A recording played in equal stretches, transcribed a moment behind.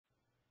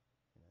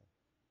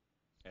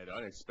And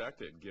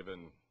unexpected,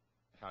 given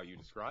how you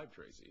described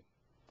Tracy.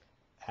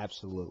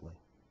 Absolutely.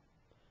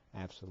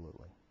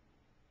 Absolutely.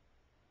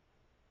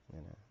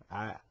 You know,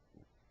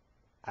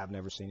 I've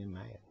never seen him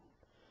mad.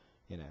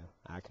 You know,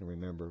 I can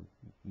remember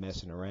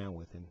messing around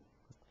with him,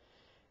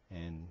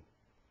 and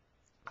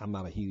I'm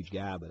not a huge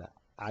guy, but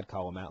I'd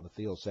call him out in the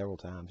field several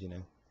times. You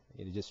know,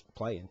 just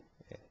playing,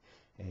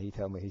 and he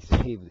told me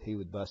he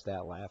would bust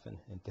out laughing,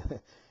 and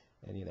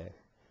you know,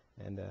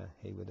 and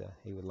he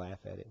would laugh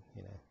at it.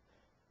 You know,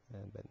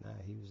 but no,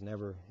 he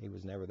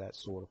was never that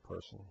sort of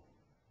person.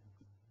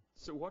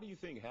 So what do you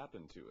think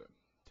happened to him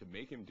to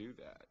make him do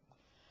that?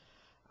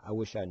 I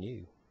wish I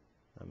knew.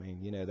 I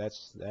mean, you know,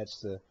 that's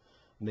the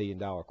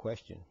 $1,000,000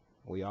 question.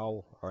 We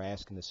all are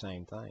asking the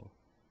same thing.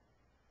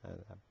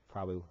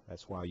 Probably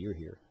that's why you're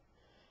here,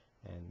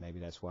 and maybe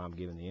that's why I'm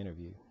giving the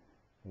interview.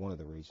 One of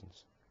the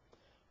reasons.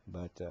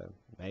 But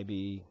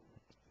maybe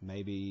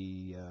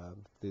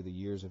through the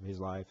years of his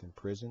life in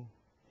prison,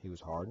 he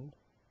was hardened.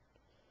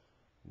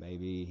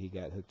 Maybe he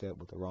got hooked up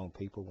with the wrong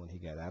people when he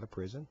got out of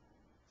prison.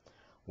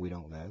 We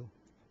don't know.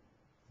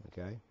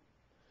 Okay.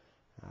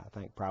 I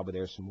think probably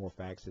there's some more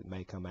facts that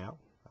may come out,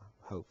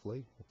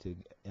 hopefully, to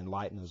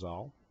enlighten us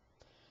all.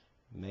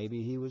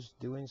 Maybe he was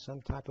doing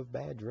some type of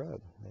bad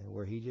drug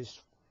where he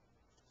just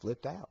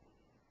flipped out.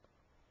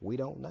 We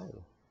don't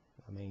know.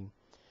 I mean,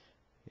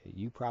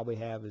 you probably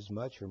have as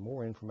much or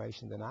more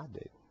information than I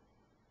do.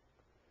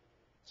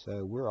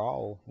 So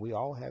we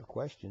all have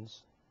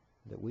questions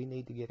that we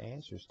need to get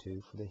answers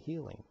to for the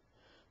healing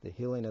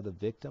of the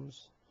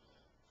victims,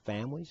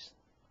 families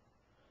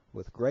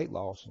with great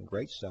loss and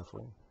great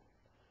suffering,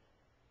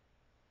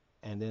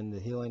 and then the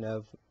healing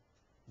of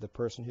the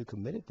person who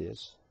committed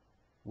this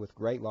with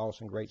great loss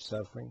and great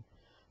suffering,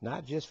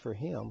 not just for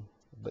him,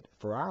 but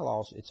for our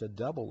loss. It's a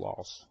double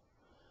loss,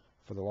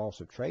 for the loss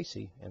of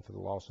Tracy and for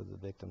the loss of the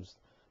victims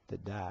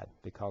that died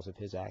because of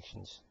his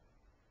actions.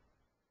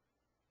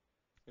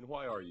 And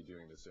why are you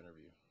doing this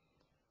interview?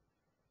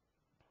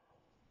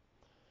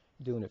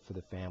 Doing it for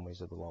the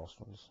families of the lost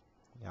ones.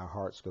 Our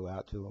hearts go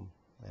out to them,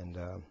 and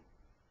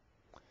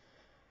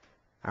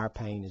our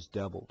pain is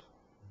doubled.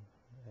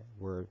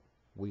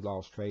 We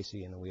lost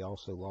Tracy, and we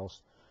also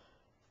lost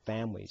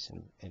families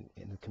and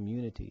the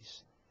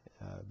communities,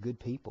 good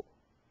people.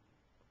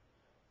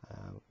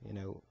 You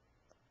know,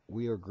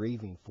 we are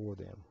grieving for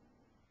them.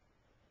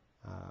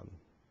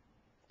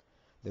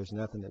 There's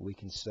nothing that we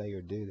can say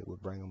or do that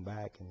would bring them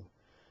back, and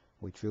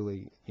we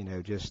truly, you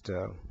know, just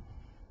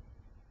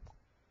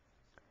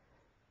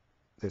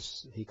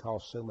he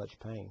caused so much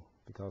pain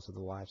because of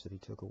the lives that he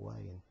took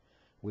away, and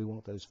we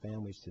want those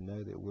families to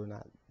know that we're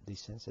not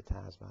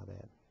desensitized by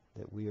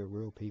that we are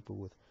real people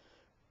with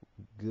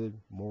good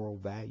moral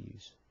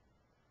values,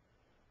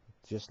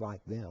 just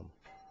like them.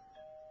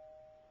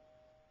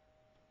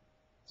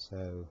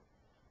 So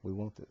we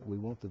want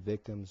the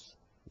victims,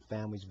 the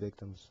families'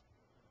 victims,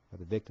 or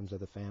the victims of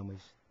the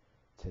families,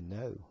 to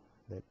know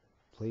that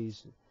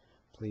please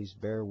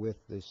bear with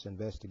this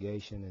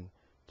investigation, and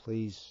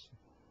please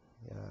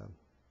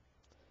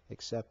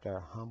accept our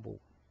humble,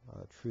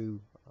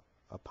 true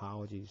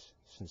apologies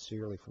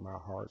sincerely from our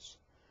hearts.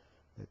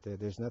 That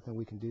there's nothing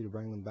we can do to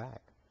bring them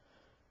back,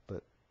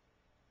 but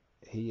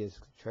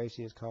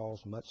Tracy has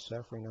caused much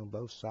suffering on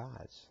both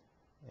sides,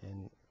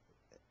 and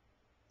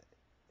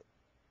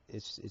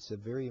it's a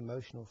very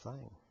emotional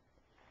thing.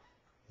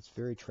 It's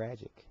very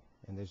tragic,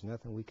 and there's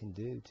nothing we can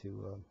do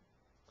to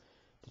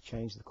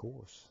change the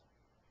course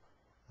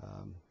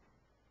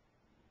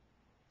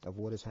of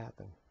what has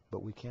happened.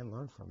 But we can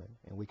learn from it,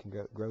 and we can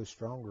grow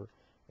stronger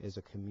as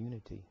a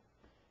community,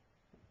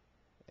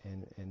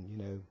 and you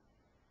know,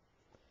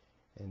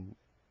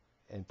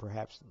 and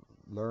perhaps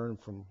learn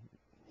from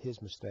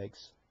his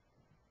mistakes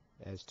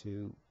as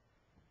to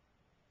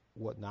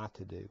what not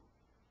to do.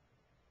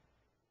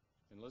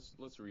 And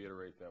let's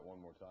reiterate that one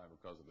more time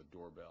because of the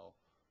doorbell.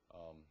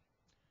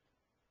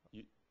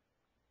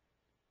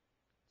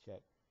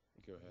 Check.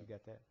 Go ahead. You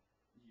got that?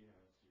 Yeah,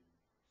 it's your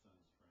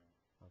son's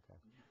friend. Okay.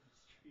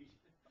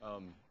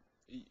 Down the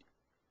street.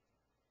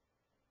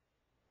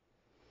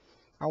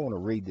 I want to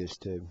read this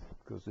too,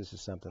 because this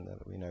is something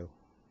that we know.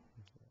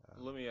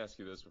 Let me ask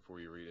you this before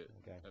you read it.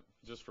 Okay.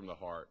 Just from the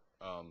heart.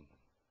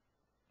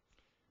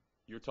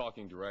 You're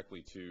talking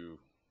directly to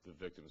the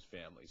victims'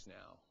 families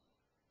now.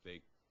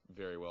 They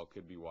very well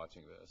could be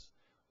watching this.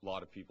 A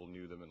lot of people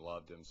knew them and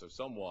loved them. So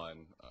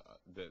someone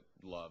that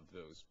loved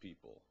those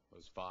people,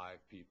 those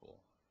 5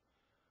 people,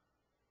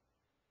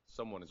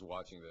 someone is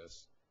watching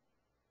this.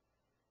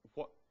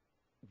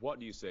 What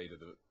do you say to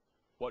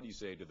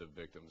the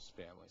victims'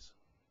 families?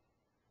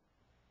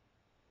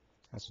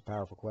 That's a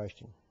powerful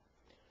question.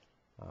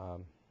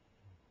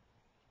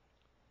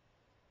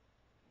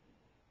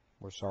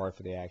 We're sorry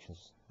for the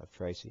actions of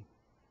Tracy.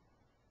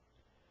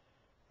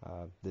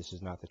 This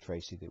is not the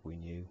Tracy that we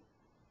knew.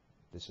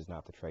 This is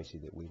not the Tracy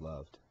that we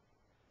loved.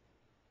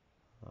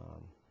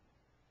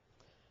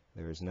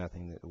 There is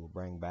nothing that will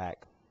bring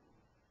back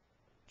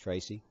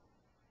Tracy,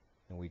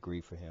 and we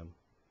grieve for him.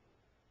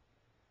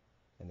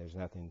 And there's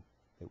nothing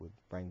that would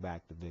bring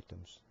back the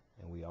victims,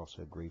 and we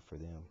also grieve for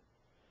them.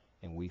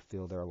 And we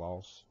feel their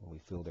loss, and we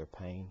feel their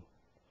pain.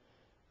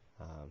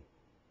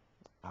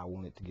 I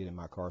wanted to get in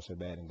my car so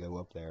bad and go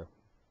up there,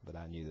 but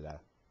I knew that I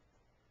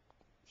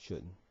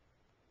shouldn't.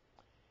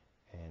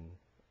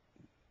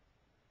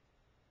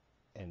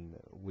 And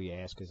we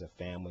ask as a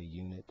family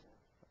unit,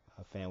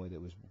 a family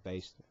that was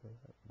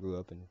grew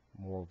up in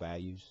moral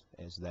values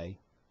as they,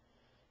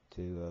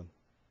 to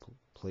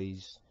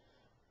please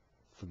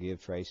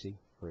forgive Tracy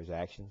for his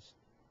actions.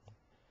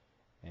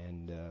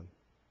 And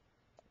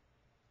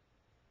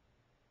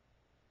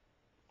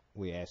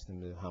we ask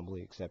them to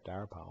humbly accept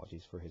our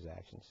apologies for his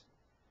actions.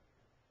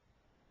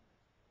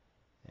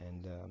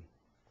 And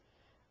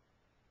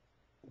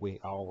we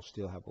all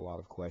still have a lot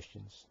of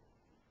questions.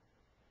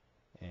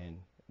 And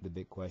the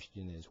big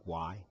question is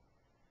why?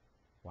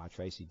 Why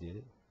Tracy did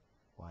it?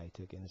 Why he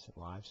took innocent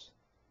lives?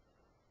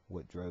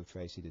 What drove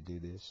Tracy to do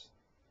this?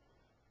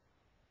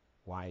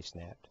 Why he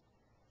snapped?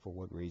 For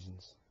what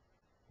reasons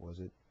was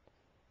it?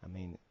 I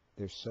mean,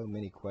 there's so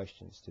many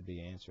questions to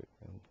be answered,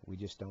 and we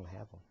just don't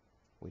have them.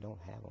 We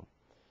don't have them.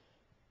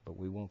 But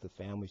we want the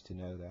families to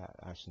know that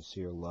our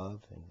sincere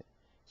love and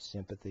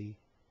sympathy,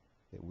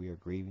 that we are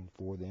grieving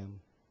for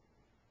them.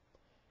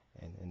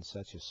 And in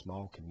such a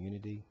small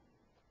community,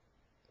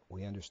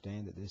 we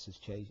understand that this has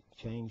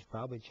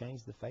probably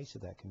changed the face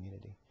of that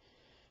community,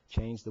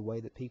 changed the way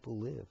that people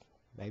live,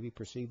 maybe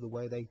perceive the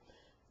way they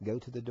go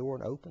to the door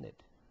and open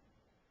it,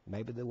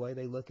 maybe the way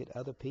they look at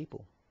other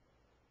people,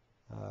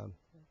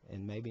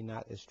 and maybe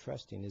not as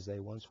trusting as they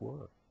once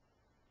were.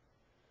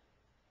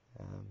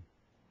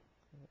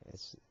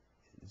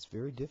 It's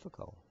very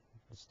difficult.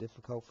 It's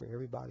difficult for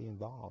everybody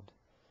involved,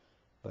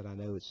 but I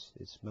know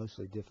it's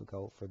mostly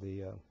difficult for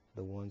the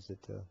ones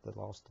that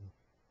lost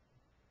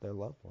their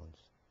loved ones.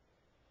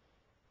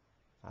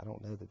 I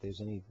don't know that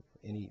there's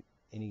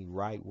any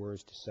right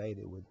words to say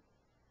that would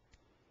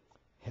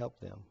help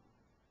them,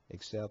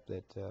 except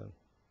that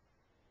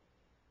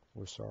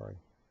we're sorry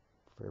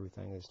for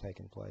everything that's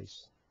taken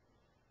place,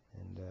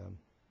 and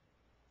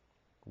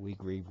we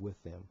grieve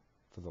with them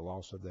for the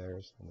loss of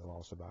theirs and the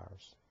loss of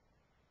ours.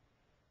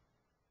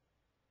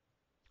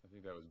 I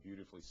think that was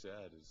beautifully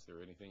said. Is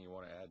there anything you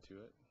want to add to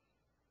it?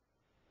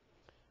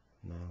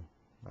 No,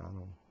 I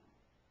don't.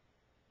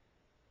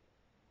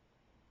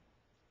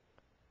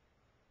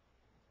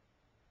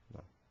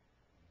 No.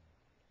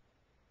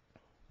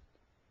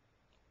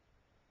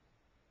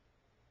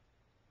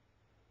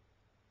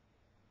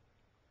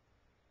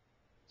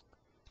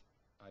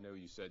 I know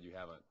you said you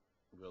haven't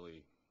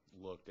really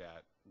looked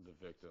at the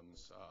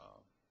victims'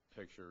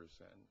 pictures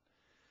and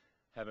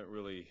haven't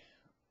really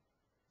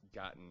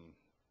gotten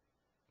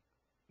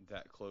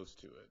that close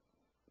to it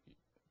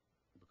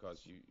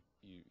because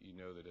you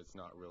know that that's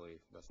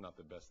not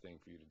the best thing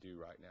for you to do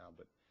right now.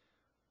 But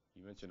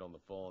you mentioned on the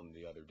phone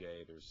the other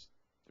day there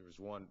was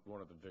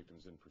one of the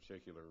victims in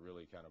particular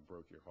really kind of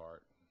broke your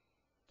heart.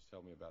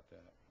 Tell me about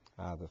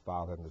that. The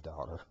father and the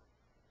daughter.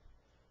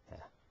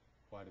 Yeah.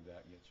 Why did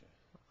that get you?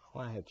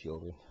 Well, I have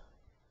children,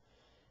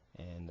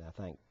 and I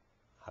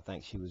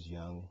think she was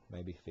young,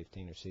 maybe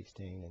 15 or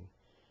 16, and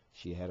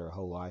she had her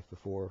whole life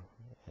before,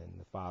 and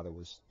the father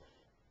was,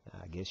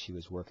 I guess she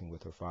was working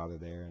with her father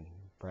there, and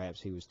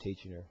perhaps he was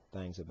teaching her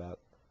things about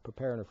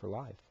preparing her for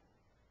life.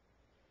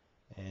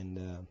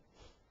 And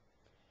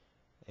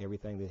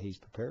everything that he's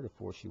prepared her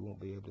for, she won't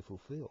be able to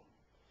fulfill.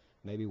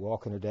 Maybe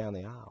walking her down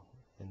the aisle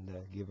and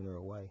giving her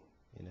away,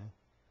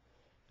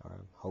 or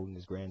holding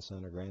his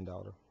grandson or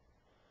granddaughter.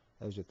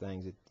 Those are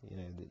things that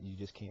that you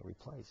just can't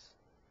replace.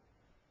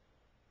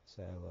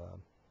 So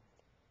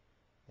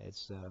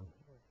it's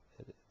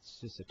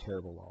just a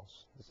terrible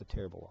loss. It's a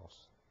terrible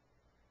loss.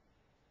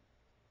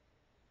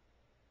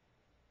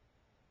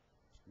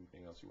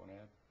 Anything else you want to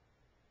add?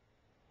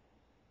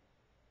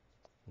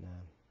 No.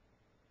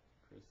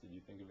 Chris, did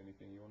you think of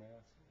anything you want to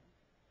ask?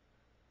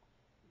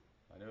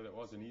 I know that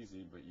wasn't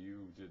easy, but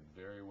you did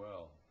very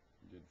well.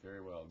 You did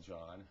very well,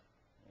 John,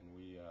 and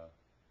we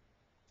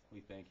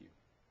thank you.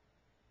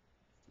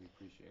 We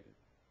appreciate it.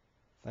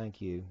 Thank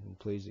you, and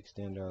please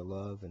extend our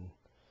love and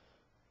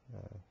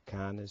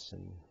kindness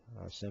and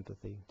our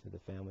sympathy to the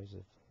families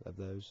of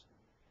those.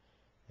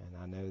 And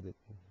I know that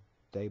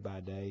day by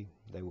day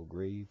they will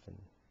grieve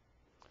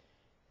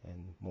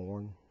and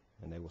mourn,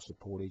 and they will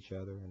support each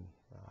other, and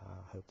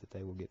I hope that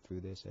they will get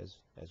through this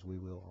as we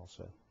will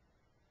also.